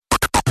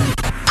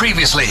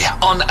Previously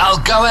on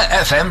Algoa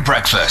FM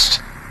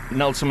Breakfast.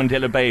 Nelson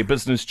Mandela Bay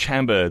Business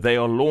Chamber, they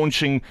are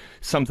launching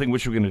something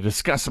which we're going to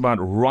discuss about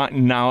right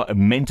now, a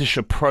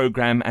mentorship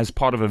program as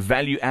part of a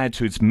value add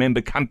to its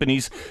member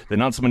companies. The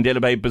Nelson Mandela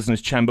Bay Business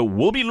Chamber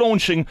will be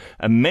launching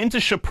a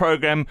mentorship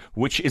program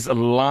which is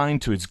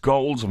aligned to its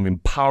goals of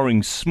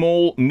empowering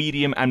small,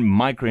 medium and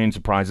micro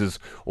enterprises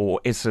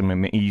or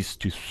SMMEs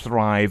to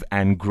thrive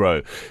and grow.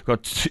 We've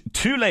got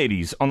two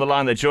ladies on the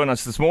line that join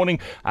us this morning.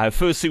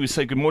 Firstly, we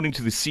say good morning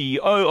to the CEO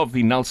of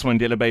the Nelson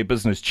Mandela Bay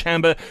Business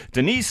Chamber,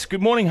 Denise.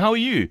 Good morning. How are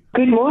you?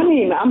 Good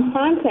morning. I'm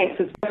fine, thanks.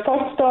 It's a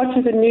soft start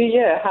to the new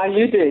year. How are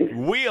you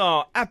doing? We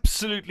are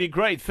absolutely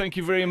great. Thank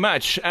you very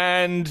much.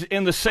 And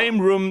in the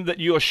same room that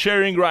you are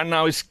sharing right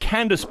now is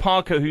Candice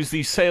Parker, who's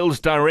the sales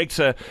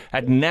director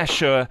at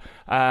Nashua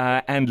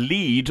and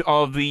lead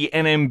of the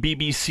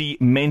NMBBC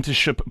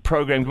Mentorship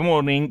Program. Good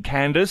morning,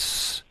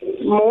 Candice.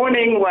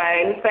 Morning,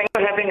 Wayne. Thanks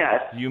for having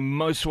us. You're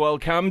most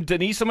welcome.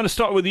 Denise, I'm going to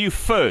start with you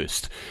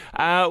first.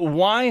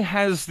 Why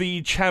has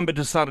the Chamber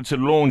decided to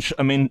launch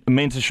a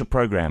mentorship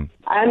program?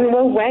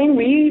 Well, Wayne,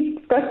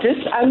 we've got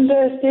just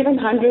under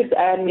 700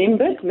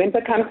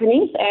 member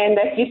companies, and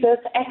that gives us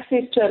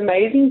access to an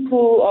amazing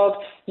pool of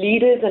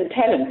leaders and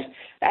talent.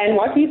 And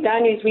what we've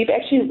done is we've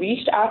actually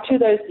reached out to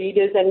those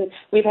leaders, and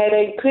we've had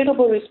an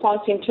incredible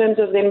response in terms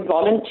of them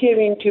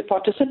volunteering to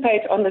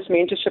participate on this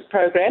mentorship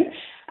program.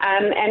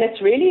 And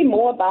it's really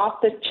more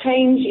about the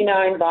change in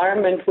our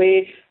environment,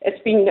 where it's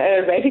been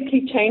a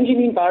radically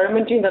changing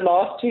environment in the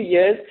last 2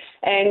 years,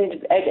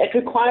 and it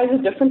requires a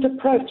different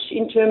approach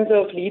in terms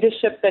of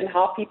leadership and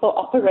how people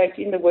operate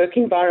in the work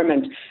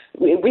environment.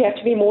 We have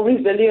to be more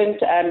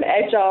resilient,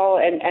 agile,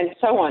 and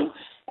so on.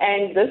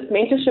 And this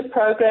mentorship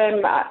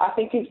program, I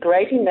think, is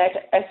great in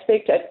that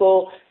aspect. It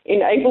will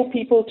enable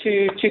people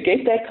to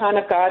get that kind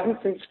of guidance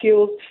and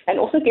skills, and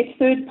also get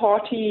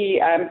third-party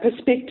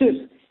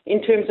perspectives in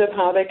terms of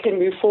how they can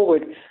move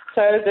forward.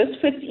 So this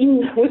fits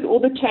in with all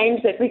the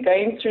change that we're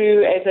going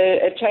through as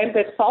a chamber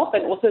itself,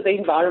 and also the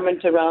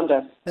environment around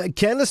us.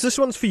 Candice, this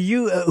one's for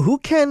you. Who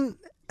can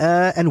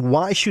and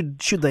why should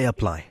they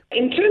apply?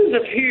 In terms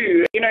of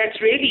who,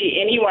 it's really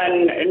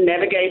anyone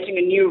navigating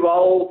a new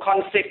role,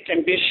 concept,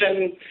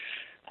 ambition,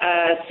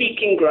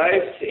 seeking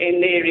growth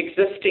in their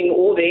existing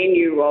or their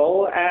new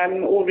role,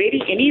 or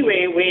really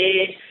anywhere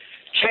where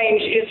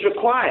change is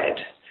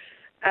required.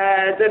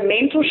 The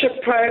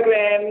mentorship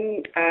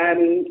program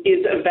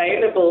is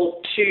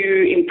available to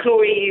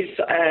employees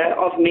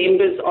of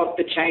members of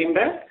the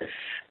Chamber,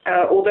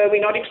 although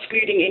we're not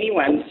excluding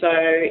anyone. So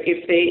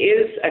if there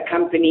is a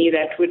company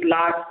that would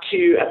like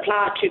to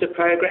apply to the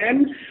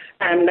program,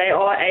 they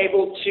are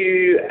able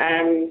to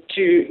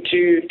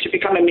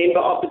become a member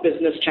of the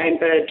Business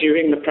Chamber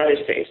during the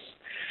process.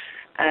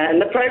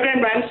 And the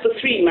program runs for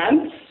 3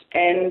 months.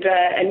 And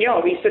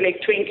we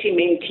select 20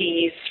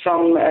 mentees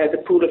from the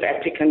pool of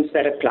applicants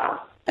that apply.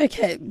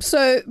 Okay,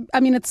 so,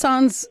 it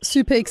sounds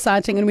super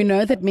exciting, and we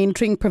know that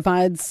mentoring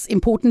provides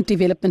important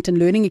development and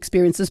learning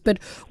experiences, but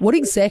what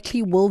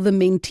exactly will the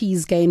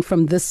mentees gain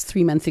from this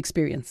 3-month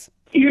experience?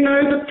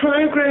 The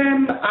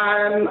program,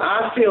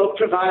 I feel,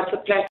 provides a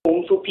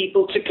platform for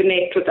people to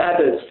connect with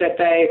others that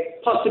they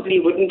possibly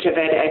wouldn't have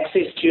had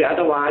access to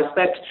otherwise,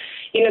 but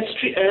in a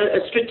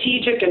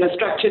strategic and a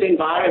structured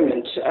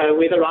environment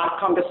where the right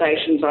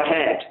conversations are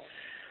had.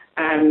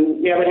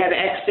 We have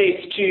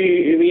access to,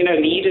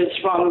 leaders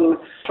from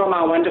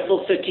our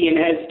wonderful city, and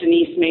as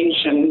Denise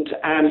mentioned,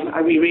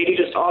 we really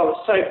just are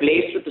so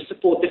blessed with the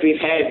support that we've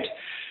had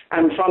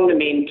from the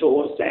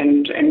mentors,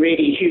 and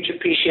really huge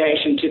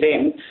appreciation to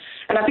them.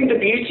 And I think the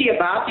beauty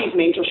about these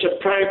mentorship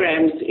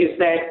programs is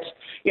that,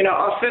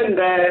 often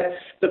the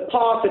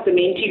path that the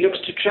mentee looks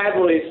to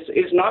travel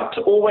is not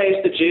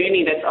always the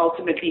journey that's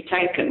ultimately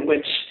taken,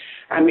 which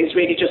is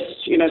really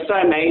just, so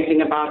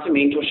amazing about a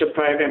mentorship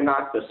program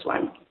like this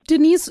one.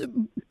 Denise,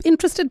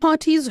 interested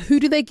parties, who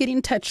do they get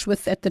in touch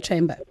with at the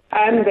Chamber?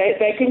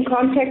 They can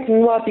contact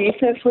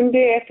Nwabisa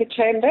Funde at the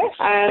Chamber,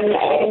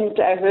 and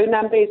her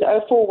number is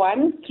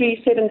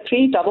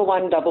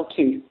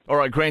 041-373-1122. All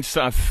right, great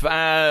stuff.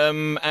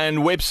 And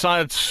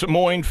websites,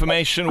 more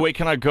information, where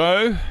can I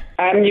go?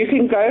 You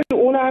can go to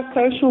all our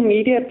social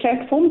media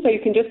platforms, so you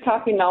can just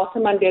type in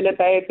Nelson Mandela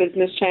Bay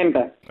Business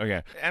Chamber.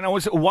 Okay. And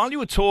while you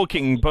were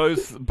talking,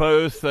 both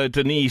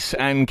Denise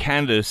and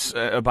Candice,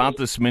 about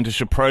this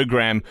mentorship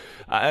program,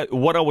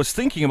 what I was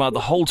thinking about the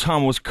whole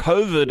time was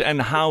COVID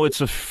and how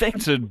it's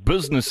affected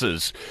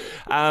businesses.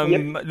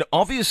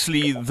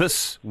 Obviously,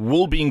 this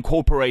will be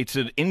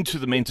incorporated into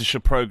the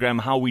mentorship program,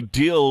 how we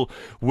deal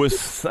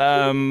with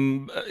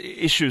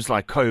issues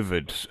like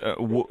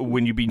COVID,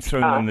 when you've been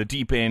thrown in the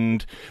deep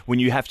end, when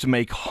you have to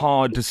make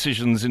hard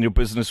decisions in your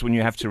business, when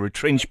you have to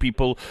retrench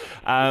people.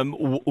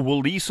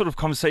 Will these sort of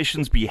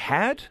conversations be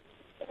had?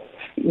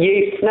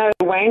 Yes, no,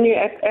 Wayne, you're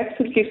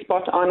absolutely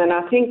spot on. And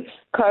I think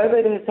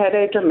COVID has had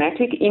a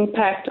dramatic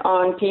impact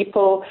on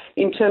people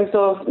in terms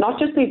of not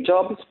just their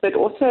jobs, but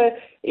also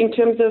in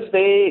terms of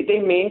the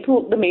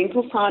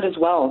mental side as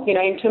well. You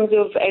know, in terms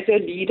of as a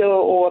leader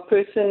or a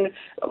person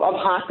of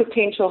high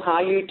potential,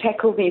 how you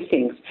tackle these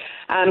things.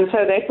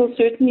 So that will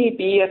certainly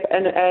be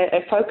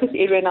a focus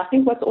area. And I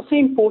think what's also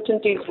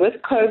important is with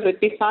COVID,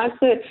 besides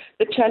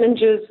the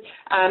challenges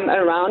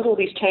around all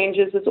these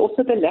changes, is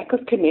also the lack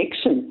of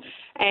connection.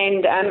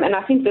 And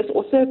I think this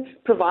also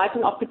provides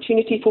an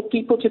opportunity for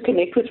people to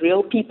connect with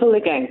real people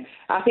again.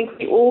 I think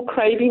we're all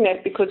craving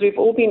that because we've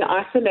all been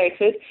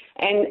isolated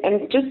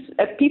and just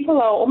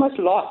people are almost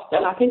lost.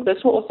 And I think this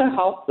will also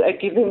help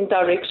give them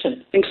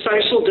direction. I think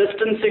social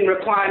distancing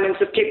requirements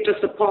have kept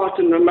us apart,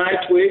 and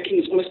remote working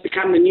has almost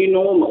become the new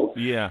normal.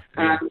 Yeah.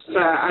 So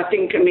I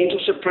think a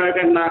mentorship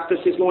program like this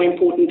is more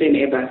important than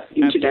ever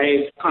in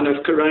today's kind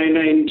of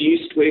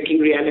corona-induced working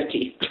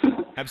reality.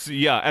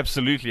 Absolutely, yeah,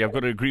 absolutely. I've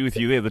got to agree with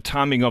you there. The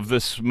timing of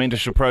this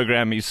mentorship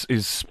program is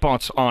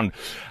spot on.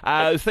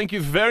 Thank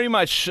you very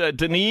much,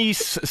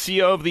 Denise,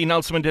 CEO of the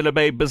Nelson Mandela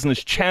Bay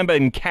Business Chamber,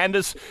 and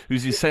Candice,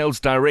 who's the sales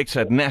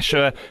director at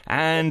Nashua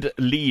and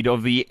lead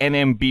of the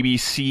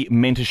NMBBC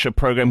mentorship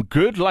program.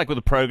 Good luck with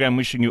the program.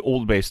 Wishing you all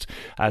the best.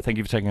 Thank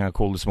you for taking our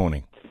call this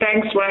morning.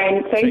 Thanks,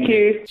 Wayne. Thank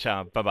you.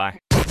 Ciao. Bye-bye.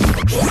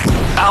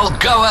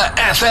 Algoa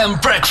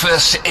FM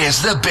Breakfast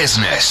is the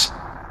business.